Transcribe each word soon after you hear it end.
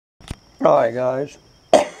Alright guys,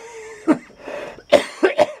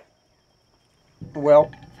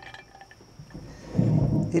 well,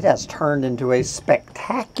 it has turned into a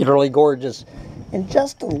spectacularly gorgeous and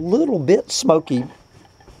just a little bit smoky,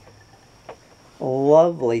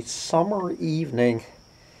 lovely summer evening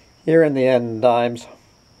here in the Endimes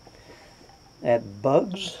at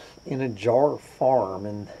Bugs in a Jar Farm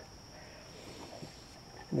in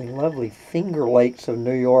the lovely Finger Lakes of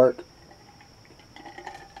New York.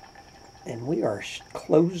 And we are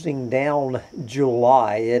closing down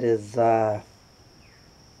July. It is,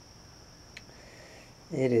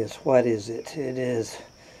 what is it? It is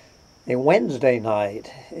a Wednesday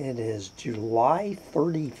night. It is July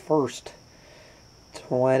 31st,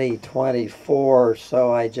 2024.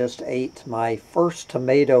 So I just ate my first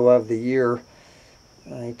tomato of the year.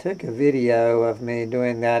 I took a video of me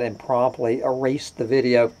doing that and promptly erased the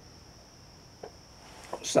video.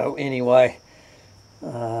 So anyway,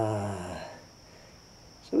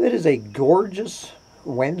 so it is a gorgeous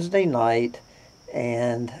Wednesday night,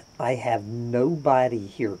 and I have nobody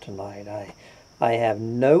here tonight. I have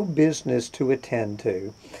no business to attend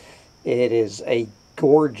to. It is a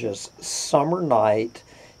gorgeous summer night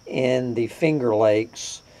in the Finger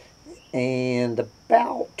Lakes, and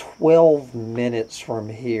about 12 minutes from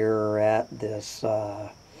here at this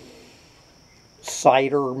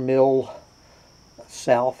cider mill,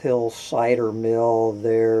 South Hill Cider Mill,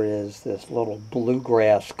 there is this little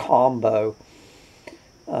bluegrass combo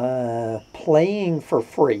playing for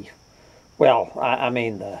free. Well, I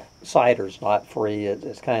mean, the cider's not free.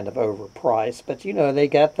 It's kind of overpriced, but you know, they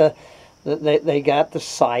got the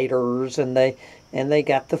ciders, and they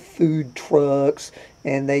got the food trucks,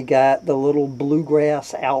 and they got the little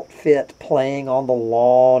bluegrass outfit playing on the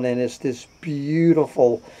lawn, and it's this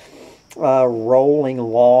beautiful rolling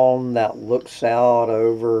lawn that looks out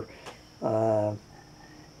over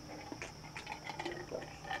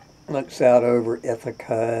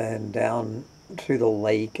Ithaca and down to the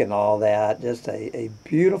lake and all that. Just a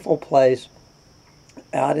beautiful place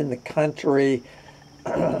out in the country.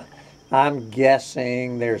 I'm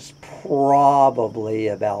guessing there's probably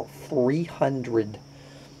about 300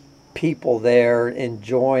 people there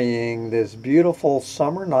enjoying this beautiful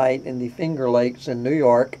summer night in the Finger Lakes in New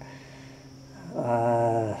York.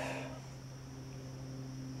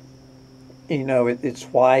 You know, it's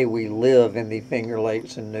why we live in the Finger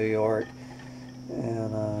Lakes in New York.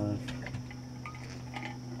 And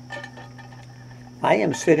I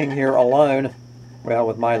am sitting here alone, well,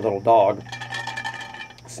 with my little dog,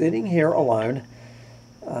 sitting here alone,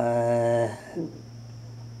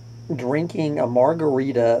 drinking a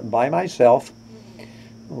margarita by myself,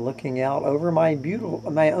 looking out over my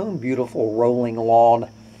own beautiful rolling lawn.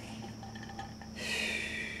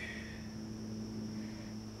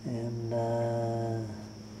 And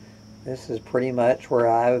this is pretty much where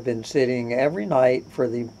I've been sitting every night for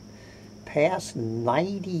the past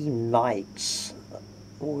 90 nights.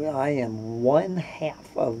 I am one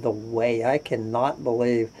half of the way. I cannot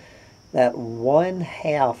believe that one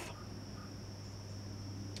half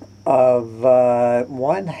of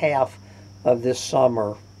this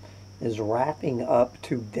summer is wrapping up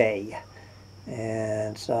today.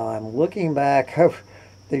 And so I'm looking back over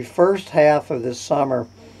the first half of this summer.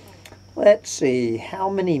 Let's see, how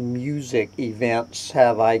many music events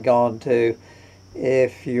have I gone to?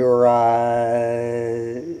 If your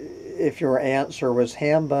answer was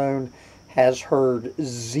Hambone has heard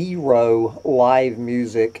 0 live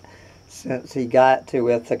music since he got to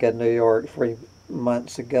Ithaca, New York 3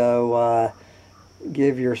 months ago,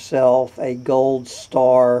 give yourself a gold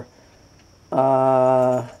star.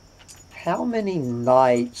 How many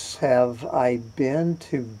nights have I been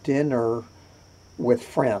to dinner with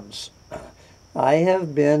friends? I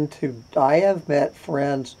have met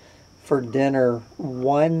friends for dinner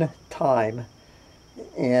one time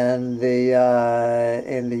in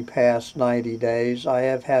the past 90 days. I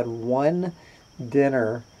have had one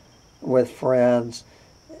dinner with friends.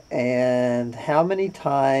 And how many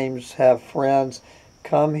times have friends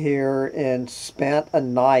come here and spent a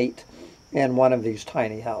night in one of these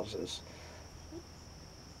tiny houses?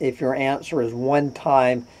 If your answer is one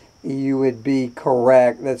time, you would be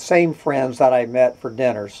correct. The same friends that I met for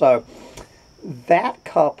dinner. So that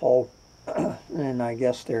couple, and I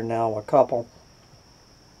guess they're now a couple.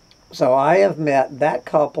 So I have met that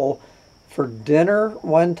couple for dinner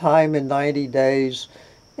one time in 90 days,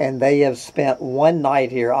 and they have spent one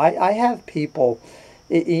night here. I have people,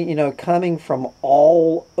 you know, coming from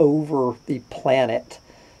all over the planet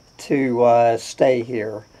to stay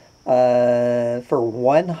here for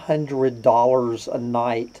 $100 a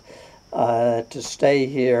night to stay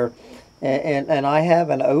here. And I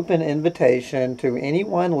have an open invitation to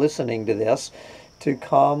anyone listening to this to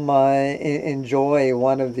come enjoy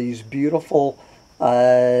one of these beautiful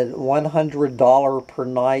 $100 per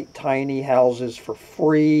night tiny houses for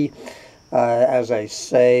free. As I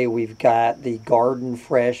say, we've got the garden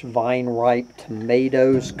fresh vine ripe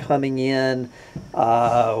tomatoes coming in.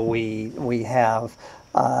 We have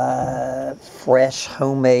fresh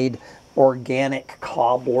homemade organic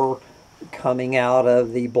cobbler coming out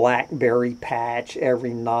of the blackberry patch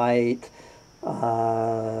every night.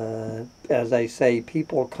 As I say,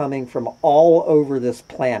 people coming from all over this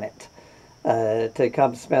planet to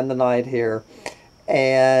come spend the night here.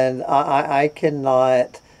 And I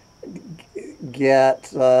cannot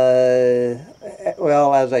get,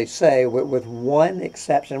 well, as I say, with one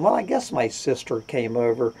exception. Well, I guess my sister came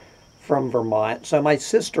over from Vermont. So my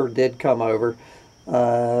sister did come over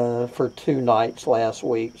for 2 nights last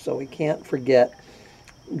week. So we can't forget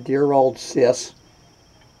dear old sis.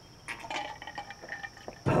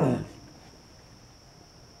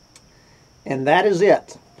 And that is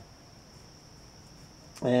it.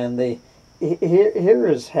 And here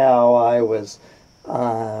is how I was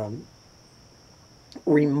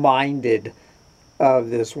reminded of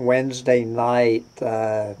this Wednesday night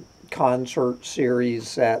concert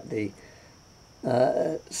series at the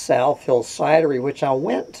South Hill Cidery, which I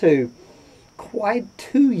went to quite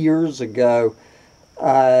 2 years ago.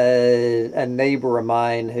 A neighbor of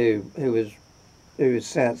mine who has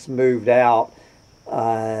since moved out.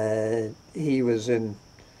 He was into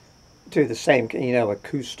the same,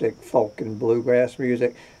 acoustic folk and bluegrass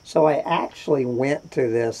music. So I actually went to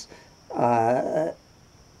this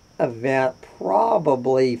event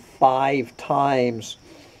probably 5 times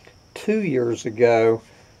 2 years ago.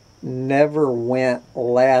 Never went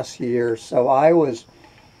last year. So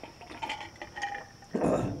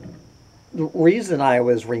the reason I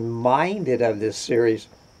was reminded of this series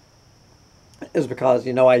is because,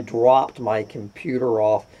 I dropped my computer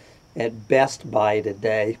off at Best Buy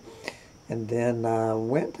today and then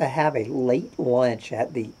went to have a late lunch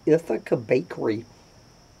at the Ithaca Bakery.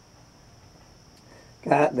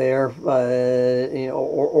 Got there,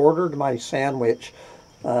 ordered my sandwich,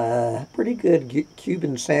 pretty good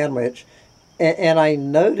Cuban sandwich, and I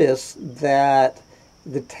noticed that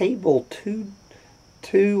the table two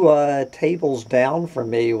tables down from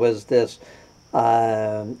me was this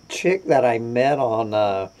chick that I met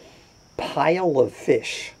on Pile of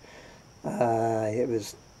Fish. It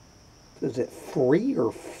was it 3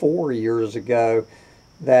 or 4 years ago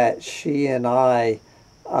that she and I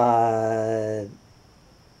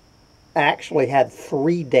actually had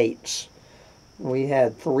 3 dates. We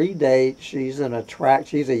had 3 dates. She's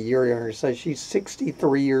a year younger, so she's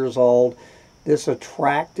 63 years old. This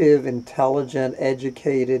attractive, intelligent,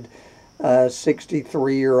 educated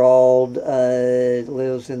 63-year-old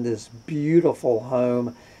lives in this beautiful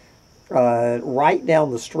home right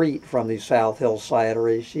down the street from the South Hill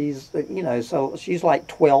Cidery. She's, so she's like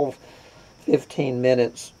 12, 15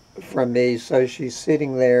 minutes from me. So she's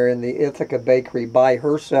sitting there in the Ithaca Bakery by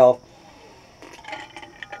herself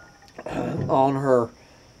on her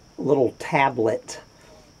little tablet.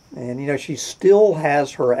 And, she still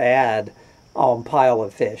has her ad on Pile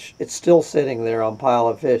of Fish. It's still sitting there on Pile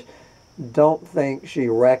of Fish. Don't think she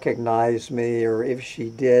recognized me, or if she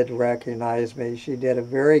did recognize me, she did a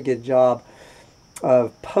very good job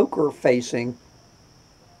of poker facing.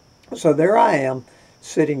 So there I am,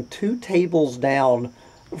 sitting 2 tables down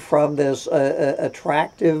from this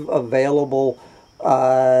attractive, available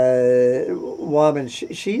woman.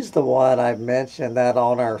 She's the one I've mentioned that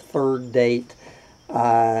on our 3rd date.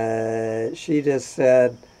 She just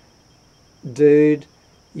said, "Dude,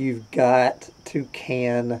 you've got to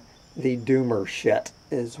can the doomer shit,"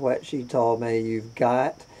 is what she told me. You've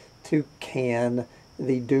got to can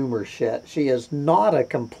the doomer shit. She is not a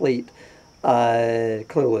complete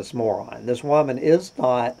clueless moron. This woman is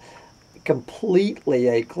not completely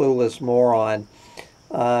a clueless moron,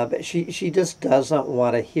 but she just doesn't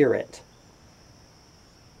want to hear it.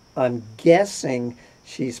 I'm guessing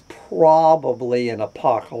she's probably an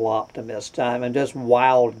apocalyptimist. I'm just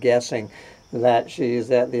wild guessing that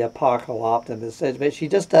she's at the apocalyptimist stage, but she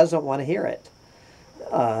just doesn't want to hear it.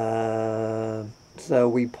 So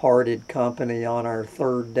we parted company on our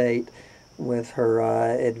 3rd date with her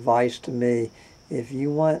advice to me: if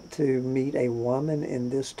you want to meet a woman in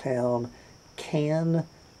this town, can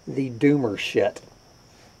the doomer shit.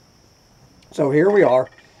 So here we are,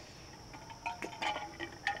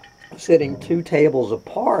 sitting 2 tables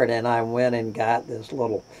apart, and I went and got this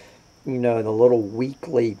little, the little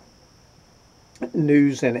weekly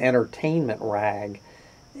news and entertainment rag.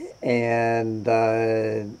 and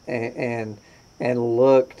and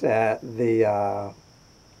looked at the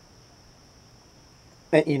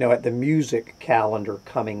at the music calendar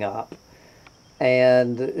coming up,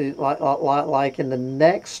 and like in the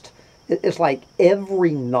next, it's like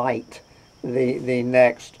every night, the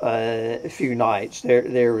next few nights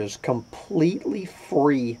there is completely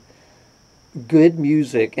free good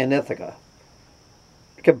music in Ithaca,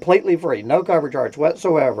 completely free, no cover charge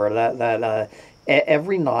whatsoever.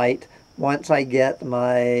 Every night, once I get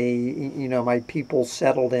my people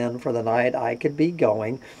settled in for the night, I could be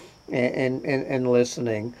going and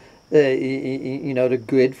listening, to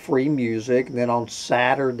good free music. And then on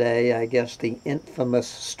Saturday, I guess the infamous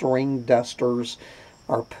String Dusters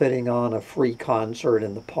are putting on a free concert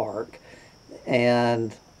in the park,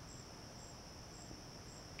 and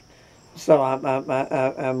so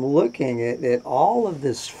I'm looking at all of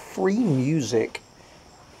this free music.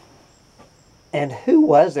 And who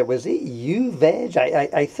was it? Was it you, Veg?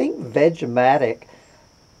 I think Vegematic.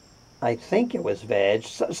 I think it was Veg.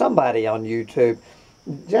 Somebody on YouTube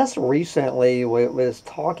just recently was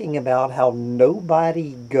talking about how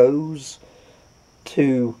nobody goes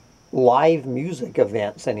to live music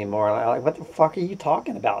events anymore. Like, what the fuck are you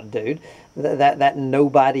talking about, dude? That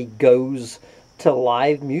nobody goes to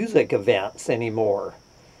live music events anymore.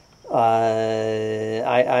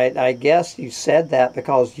 I guess you said that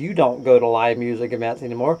because you don't go to live music events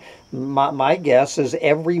anymore. My guess is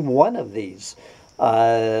every one of these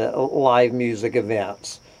live music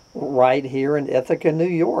events right here in Ithaca, New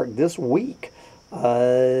York this week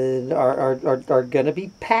are going to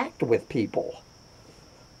be packed with people.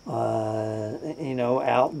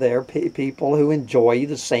 Out there, people who enjoy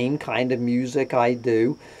the same kind of music I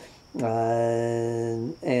do.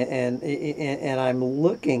 And I'm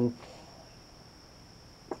looking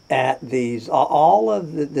at all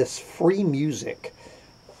of this free music,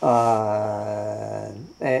 and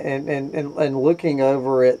looking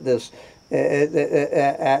over at this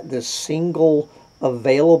single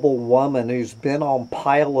available woman who's been on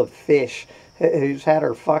Pile of Fish, who's had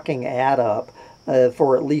her fucking ad up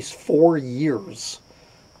for at least 4 years.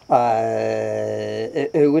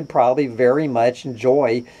 Who would probably very much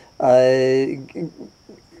enjoy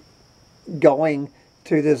going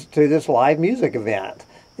to this live music event.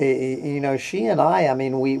 She and I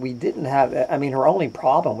mean, we didn't have, I mean, her only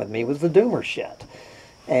problem with me was the doomer shit.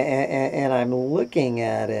 And I'm looking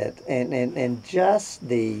at it, and just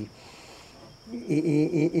it's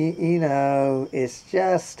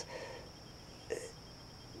just,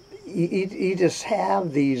 you just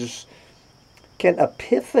have these. Can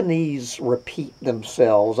epiphanies repeat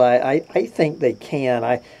themselves? I think they can.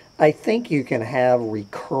 I think you can have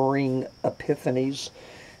recurring epiphanies,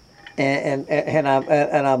 and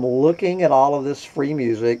I'm looking at all of this free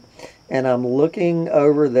music, and I'm looking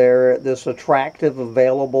over there at this attractive,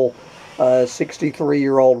 available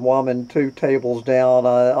 63-year-old woman 2 tables down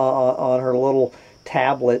on her little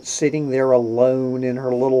tablet, sitting there alone in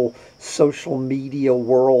her little social media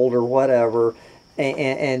world or whatever,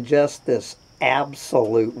 and just this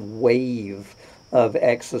absolute wave of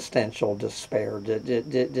existential despair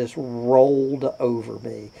just rolled over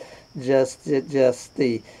me. Just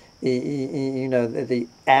the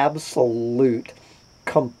absolute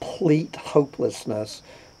complete hopelessness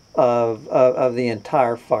of the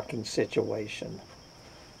entire fucking situation.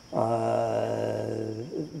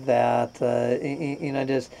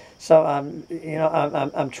 Just so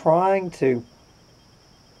I'm trying to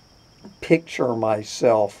picture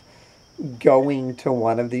myself going to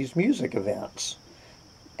one of these music events,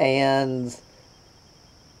 and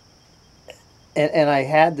I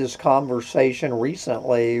had this conversation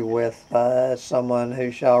recently with someone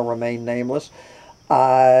who shall remain nameless.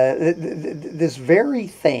 This very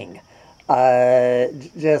thing,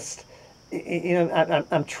 just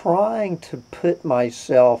I'm trying to put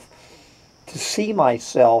myself, to see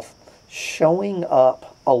myself showing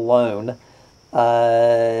up alone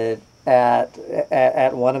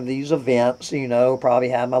at one of these events, probably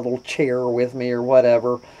have my little chair with me or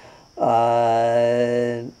whatever,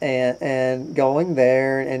 and going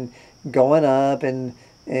there and going up and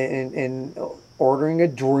ordering a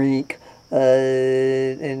drink,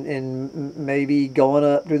 and maybe going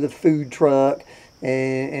up to the food truck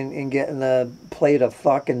and getting a plate of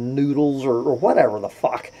fucking noodles or whatever the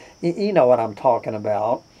fuck. You know what I'm talking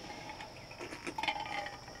about.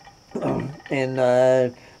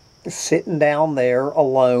 And sitting down there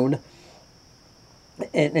alone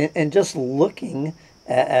and just looking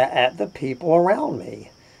at the people around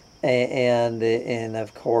me. And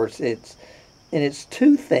of course it's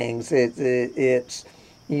two things. It's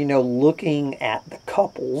looking at the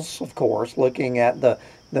couples, of course, looking at the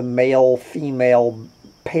the male female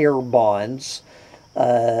pair bonds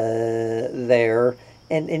there,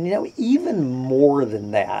 and you know, even more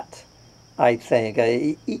than that, I think,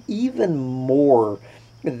 even more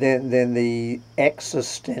than the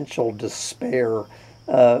existential despair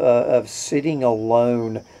of sitting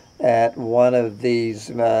alone at one of these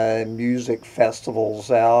music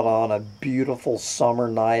festivals out on a beautiful summer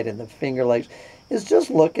night in the Finger Lakes, is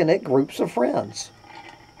just looking at groups of friends.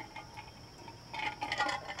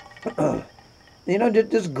 You know,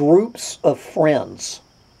 just groups of friends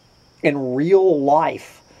in real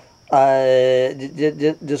life,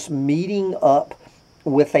 just meeting up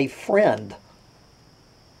with a friend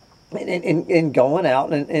and going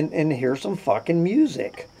out and hear some fucking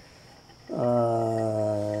music.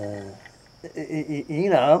 Uh, you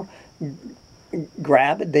know,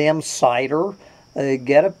 grab a damn cider,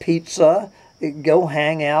 get a pizza, go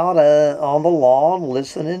hang out on the lawn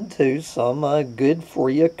listening to some good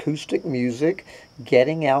free acoustic music,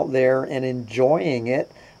 getting out there and enjoying it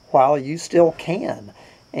while you still can.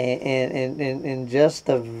 And just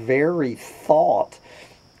the very thought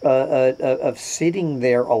of sitting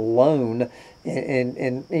there alone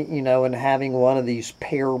and you know, and having one of these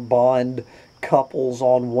pair bond couples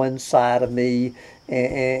on one side of me,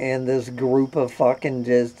 and this group of fucking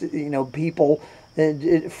just, you know, people,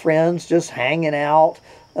 friends just hanging out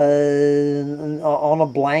on a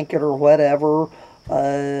blanket or whatever,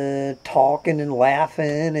 talking and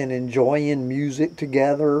laughing and enjoying music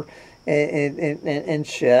together and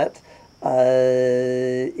shit.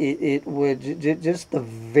 It would just the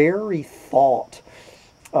very thought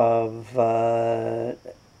of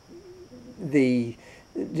the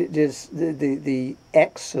just the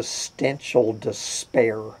existential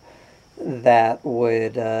despair that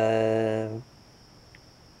would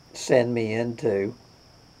send me into.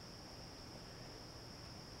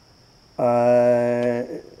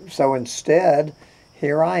 So instead,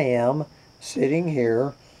 here I am sitting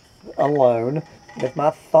here alone with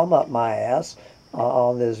my thumb up my ass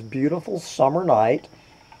on this beautiful summer night.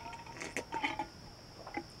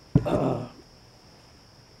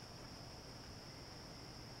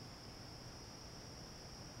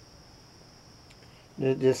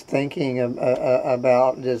 Just thinking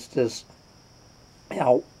about just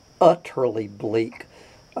how utterly bleak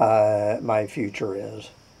my future is.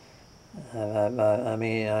 I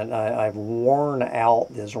mean, I've worn out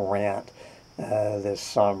this rant this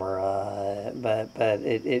summer, but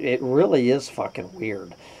it really is fucking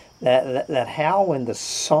weird that how in the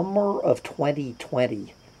summer of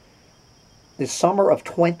 2020, the summer of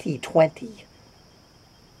 2020,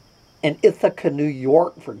 in Ithaca, New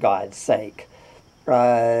York, for God's sake,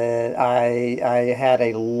 I had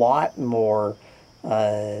a lot more.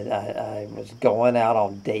 I was going out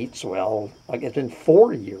on dates. Well, like it's been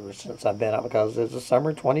 4 years since I've been out because it was the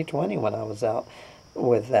summer 2020 when I was out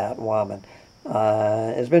with that woman.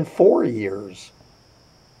 It's been 4 years.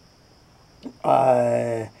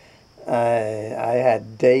 I I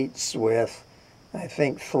had dates with I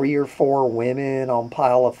think 3 or 4 women on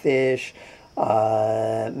Pile of Fish.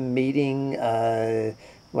 Meeting.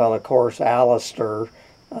 Well, of course, Alistair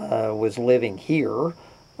was living here.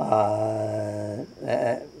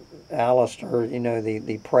 Alistair, you know,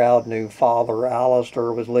 the proud new father,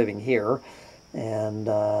 Alistair, was living here. And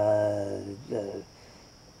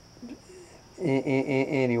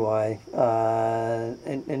anyway,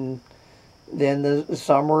 and then the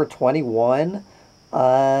summer of 21,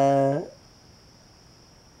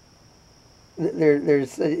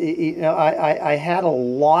 there's, you know, I had a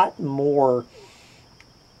lot more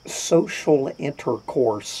social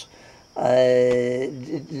intercourse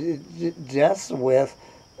just with,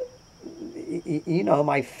 you know,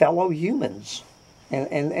 my fellow humans,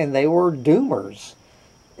 and they were doomers.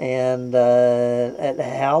 And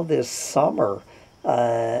how this summer,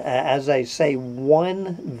 as I say,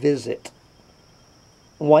 one visit.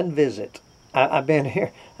 I've been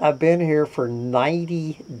here. I've been here for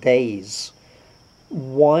 90 days.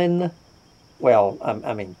 One, well,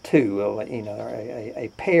 I mean two. You know, a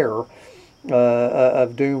pair of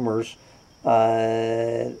doomers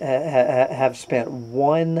have spent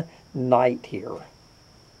one night here.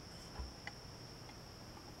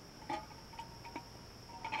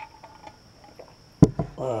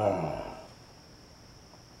 Uh,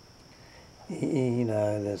 you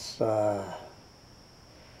know, this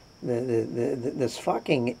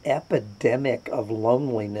fucking epidemic of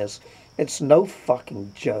loneliness. It's no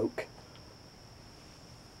fucking joke.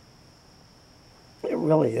 It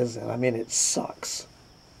really isn't. I mean, it sucks.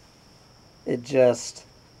 It just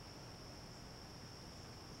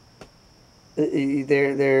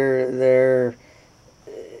there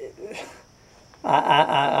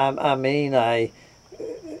I mean, I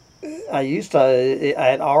used to, I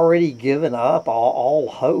had already given up all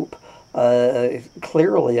hope,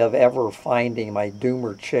 clearly, of ever finding my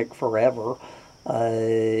doomer chick forever.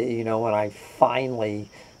 When I finally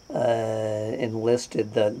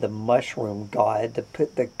enlisted the mushroom god to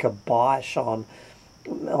put the kibosh on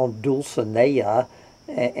Dulcinea,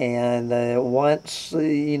 and once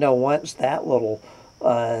that little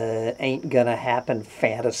ain't gonna happen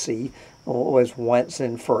fantasy was once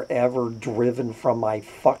and forever driven from my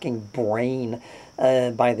fucking brain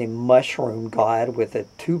by the mushroom god with a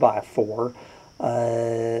 2x4.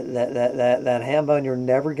 That Hambone, you're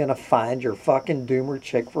never gonna find your fucking doomer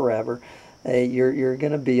chick forever. You're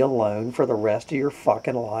gonna be alone for the rest of your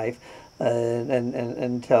fucking life, and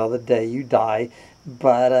until the day you die.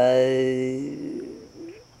 But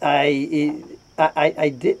I, I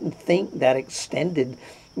didn't think that extended,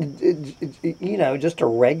 just to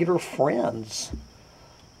regular friends.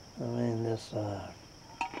 I mean,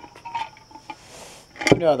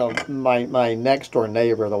 my next door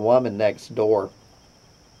neighbor, the woman next door,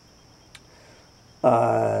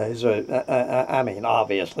 I mean,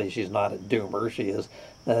 obviously she's not a doomer. She is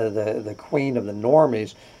the queen of the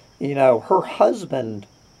normies. Her husband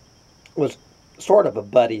was sort of a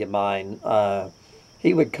buddy of mine.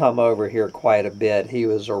 He would come over here quite a bit. He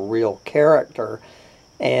was a real character,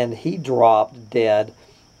 and he dropped dead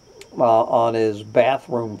on his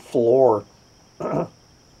bathroom floor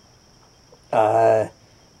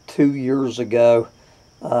 2 years ago.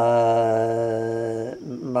 My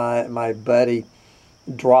buddy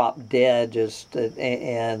dropped dead just,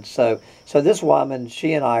 and so this woman,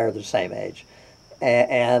 she and I are the same age,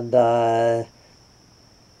 and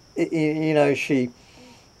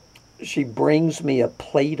she brings me a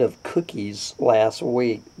plate of cookies last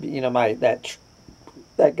week.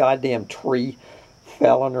 That goddamn tree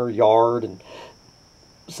fell in her yard, and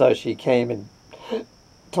so she came and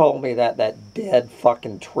told me that dead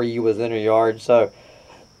fucking tree was in her yard. So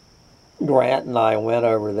Grant and I went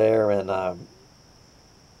over there and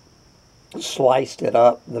sliced it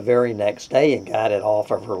up the very next day and got it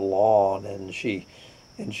off of her lawn. And she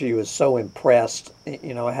was so impressed,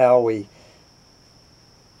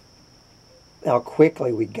 how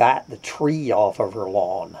quickly we got the tree off of her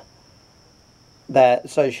lawn.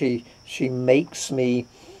 So she makes me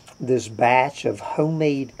this batch of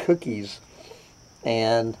homemade cookies,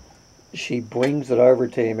 and she brings it over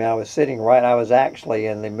to me. I was actually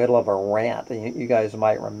in the middle of a rant. You guys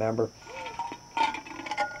might remember.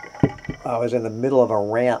 I was in the middle of a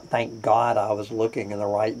rant. Thank God I was looking in the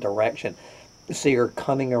right direction. See her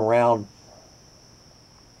coming around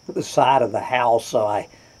the side of the house, so I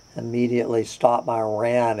immediately stopped my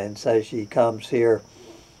rant, and so she comes here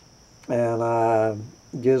and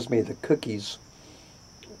gives me the cookies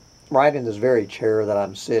right in this very chair that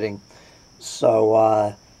I'm sitting.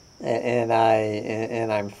 So and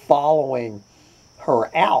I'm following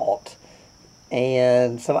her out,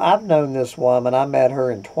 and so I've known this woman. I met her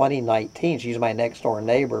in 2019. She's my next door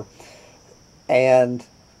neighbor, and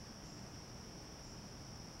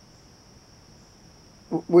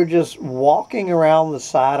we're just walking around the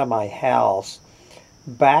side of my house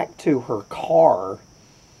back to her car,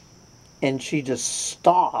 and she just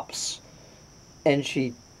stops and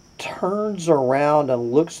she turns around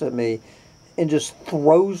and looks at me and just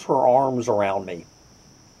throws her arms around me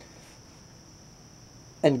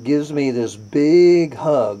and gives me this big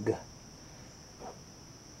hug.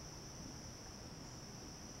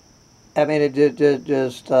 I mean, it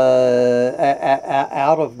just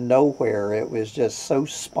out of nowhere. It was just so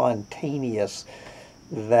spontaneous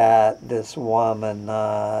that this woman,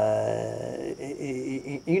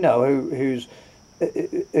 who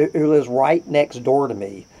lives right next door to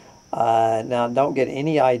me. Now, don't get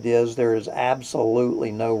any ideas. There is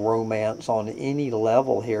absolutely no romance on any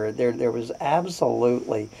level here. There was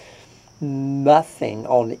absolutely nothing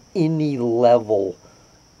on any level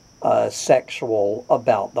sexual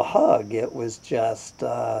about the hug. It was just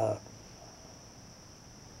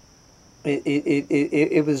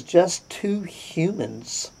it was just two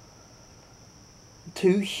humans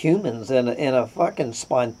in a fucking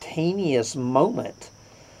spontaneous moment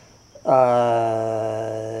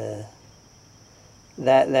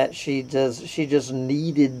that she just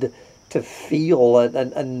needed to feel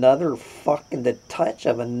another fucking the touch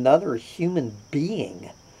of another human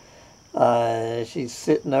being. She's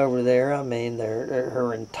sitting over there. I mean,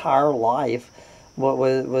 her entire life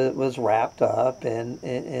was wrapped up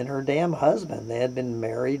in her damn husband. They had been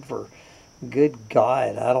married for, good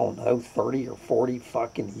God, I don't know, 30 or 40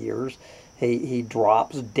 fucking years. He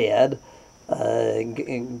drops dead,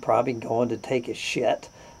 probably going to take a shit.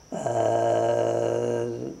 Uh,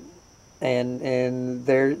 and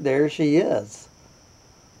there she is,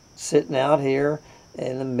 sitting out here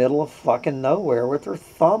in the middle of fucking nowhere with her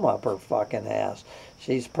thumb up her fucking ass.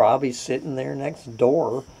 She's probably sitting there next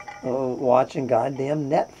door watching goddamn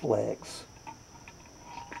Netflix.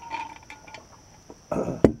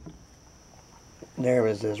 There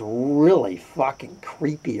was this really fucking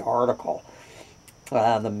creepy article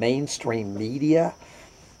on the mainstream media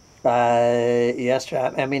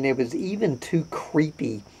yesterday. I mean, it was even too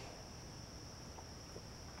creepy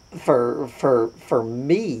for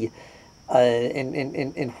me.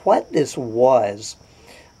 And what this was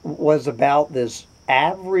about this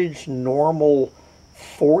average normal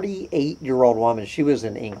 48-year-old woman. She was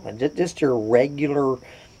in England, just your regular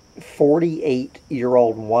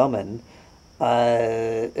 48-year-old woman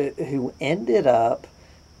who ended up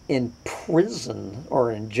in prison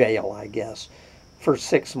or in jail, I guess, for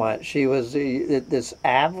 6 months. She was this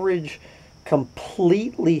average,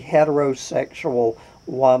 completely heterosexual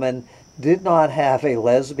woman, did not have a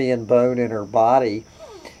lesbian bone in her body,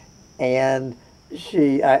 and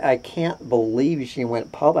I can't believe she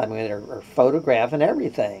went public. I mean, her photograph and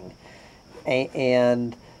everything,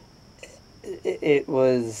 and it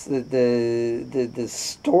was the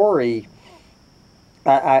story.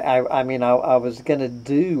 I mean, I was gonna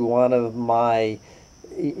do one of my,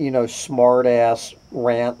 smart ass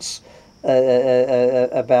rants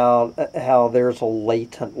about how there's a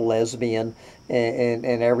latent lesbian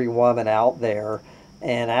in every woman out there.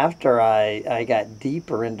 And after I got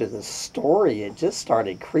deeper into the story, it just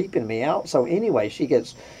started creeping me out. So anyway, she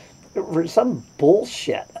gets some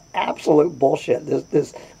bullshit, absolute bullshit.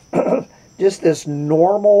 This just this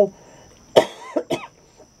normal,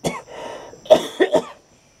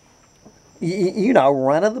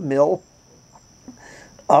 run of the mill,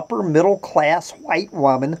 upper middle class white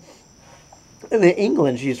woman in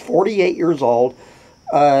England. She's 48 years old.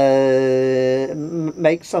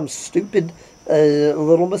 Make some stupid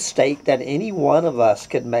little mistake that any one of us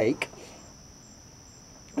could make.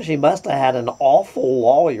 She must have had an awful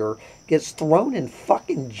lawyer. Gets thrown in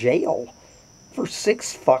fucking jail for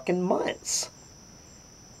 6 fucking months.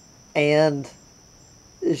 And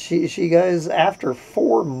she goes, after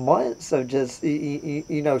 4 months of just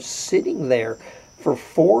sitting there for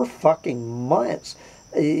 4 fucking months,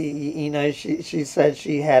 she said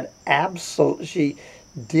she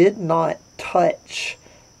did not touch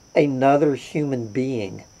another human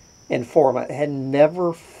being in 4 months, had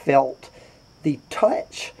never felt the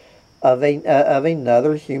touch of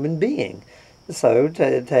another human being. So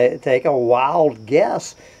to take a wild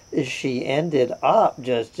guess, she ended up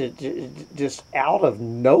just out of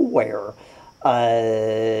nowhere,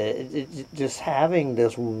 just having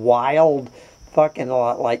this wild fucking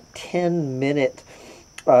like 10-minute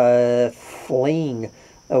fling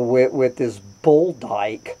with this bull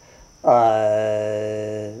dyke.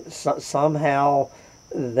 Somehow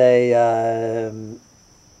they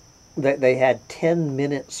had 10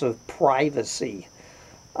 minutes of privacy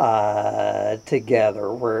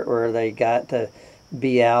together, where they got to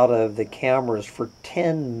be out of the cameras for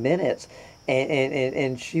 10 minutes,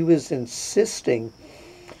 and she was insisting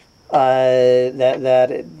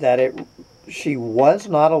she was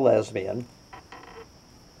not a lesbian,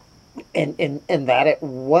 and that it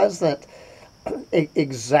wasn't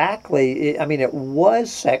exactly. I mean, it was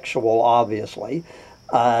sexual, obviously.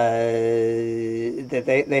 That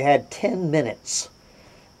they had 10 minutes,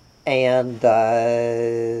 and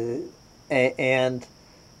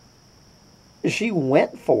she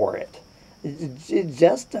went for it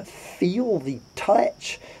just to feel the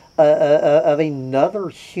touch of another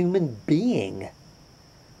human being.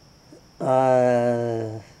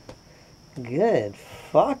 Good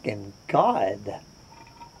fucking God.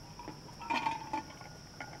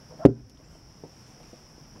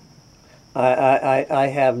 I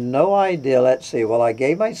have no idea. Let's see. Well, I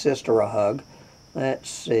gave my sister a hug. Let's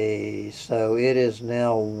see. So it is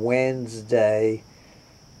now Wednesday.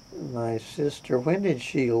 My sister, when did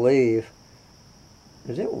she leave?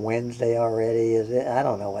 Is it Wednesday already? Is it? I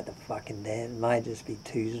don't know what the fucking day. It might just be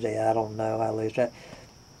Tuesday. I don't know. I lose track.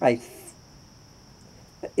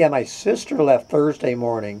 Yeah, my sister left Thursday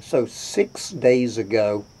morning. So 6 days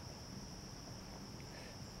ago,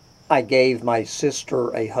 I gave my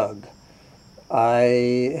sister a hug.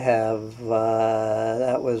 I have,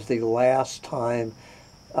 that was the last time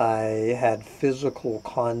I had physical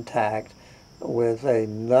contact with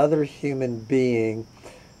another human being.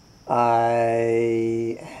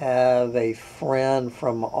 I have a friend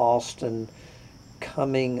from Austin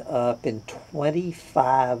coming up in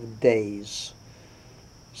 25 days.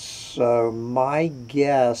 So my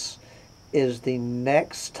guess is the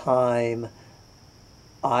next time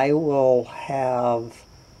I will have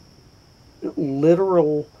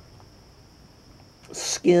literal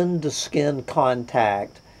skin-to-skin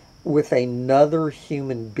contact with another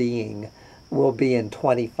human being will be in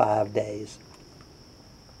 25 days.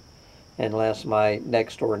 Unless my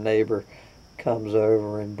next door neighbor comes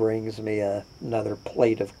over and brings me another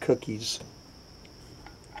plate of cookies.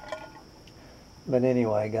 But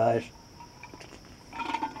anyway, guys,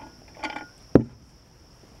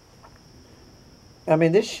 I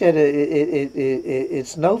mean, this shit,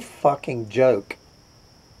 it's no fucking joke.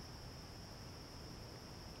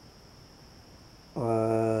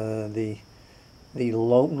 The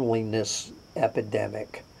loneliness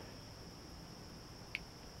epidemic.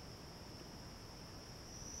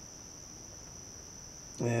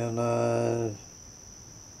 And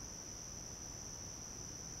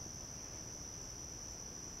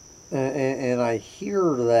and I hear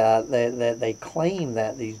that they claim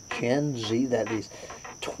that these Gen Z, that these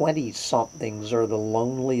 20-somethings are the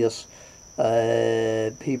loneliest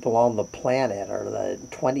people on the planet, or the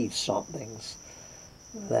 20-somethings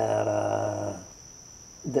that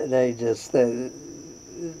they just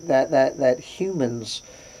that humans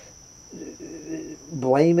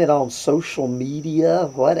blame it on social media,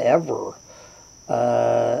 whatever.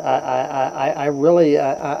 I really,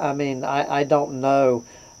 I mean, I don't know.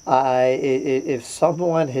 If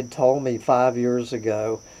someone had told me 5 years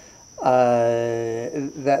ago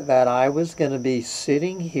that I was going to be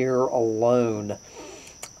sitting here alone,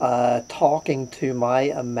 talking to my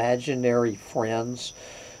imaginary friends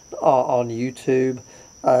on YouTube,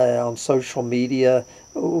 on social media,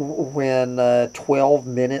 when 12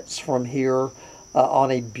 minutes from here,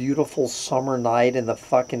 on a beautiful summer night in the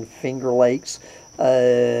fucking Finger Lakes,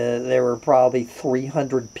 there were probably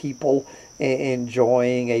 300 people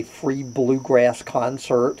enjoying a free bluegrass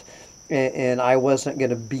concert, and I wasn't going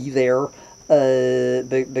to be there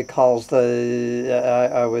because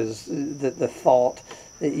I was the thought,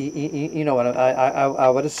 you know what, I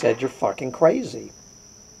would have said, you're fucking crazy.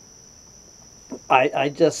 I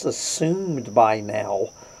just assumed by now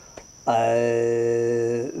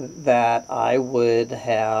that I would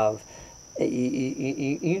have,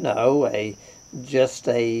 you know, just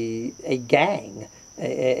a gang,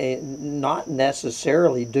 not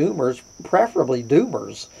necessarily doomers, preferably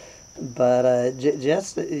doomers, but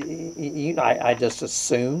just, you know, I just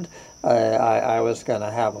assumed I was going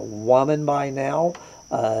to have a woman by now.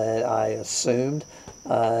 I assumed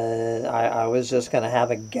I was just going to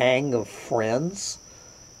have a gang of friends.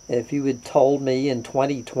 If you had told me in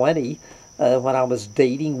 2020, when I was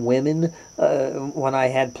dating women, when I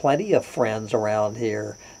had plenty of friends around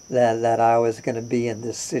here, that I was going to be in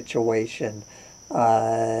this situation,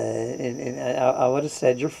 and I would have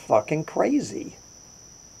said, you're fucking crazy.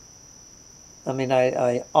 I mean,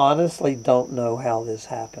 I honestly don't know how this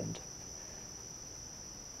happened.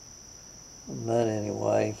 But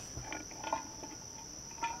anyway.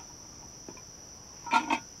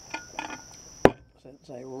 Since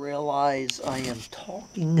I realize I am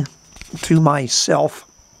talking to myself,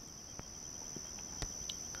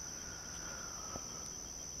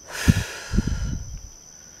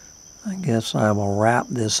 I guess I will wrap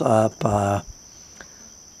this up,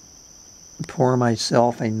 pour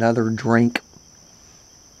myself another drink,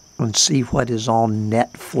 and see what is on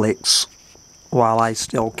Netflix while I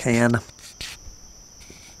still can.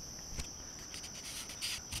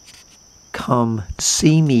 Come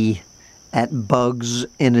see me at Bugs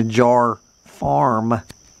in a Jar Farm.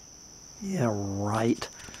 Yeah, right.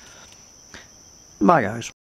 Bye, guys.